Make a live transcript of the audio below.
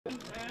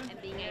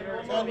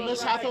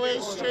Miss Hathaway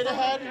straight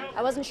ahead?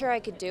 I wasn't sure I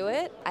could do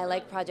it. I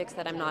like projects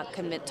that I'm not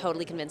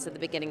totally convinced at the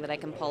beginning that I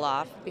can pull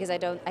off, because I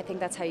think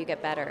that's how you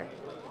get better.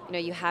 You know,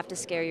 you have to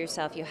scare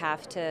yourself, you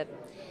have to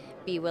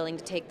be willing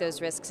to take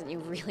those risks, and you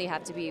really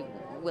have to be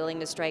willing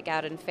to strike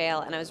out and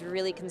fail. And I was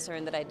really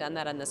concerned that I'd done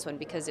that on this one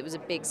because it was a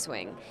big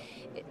swing.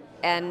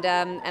 And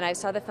I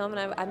saw the film,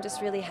 and I'm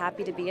just really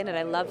happy to be in it.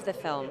 I love the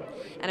film,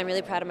 and I'm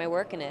really proud of my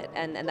work in it,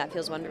 and that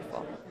feels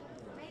wonderful.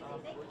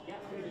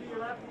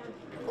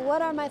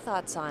 What are my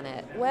thoughts on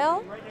it?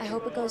 Well, I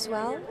hope it goes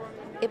well.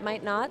 It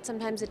might not.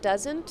 Sometimes it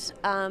doesn't.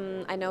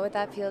 I know what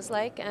that feels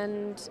like,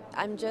 and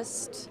I'm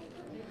just...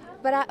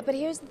 But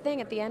here's the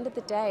thing. At the end of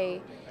the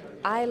day,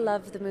 I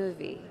love the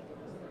movie,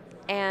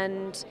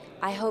 and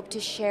I hope to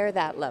share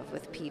that love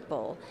with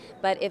people.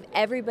 But if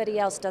everybody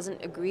else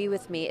doesn't agree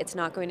with me, it's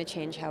not going to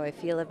change how I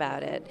feel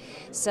about it.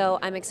 So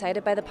I'm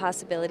excited by the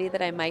possibility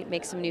that I might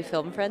make some new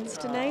film friends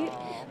tonight,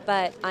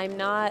 but I'm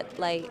not,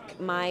 like,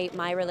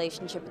 my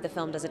relationship with the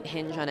film doesn't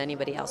hinge on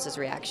anybody else's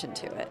reaction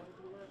to it.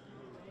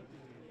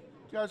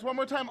 Guys, one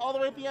more time, all the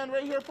way at the end,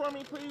 right here for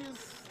me,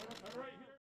 please.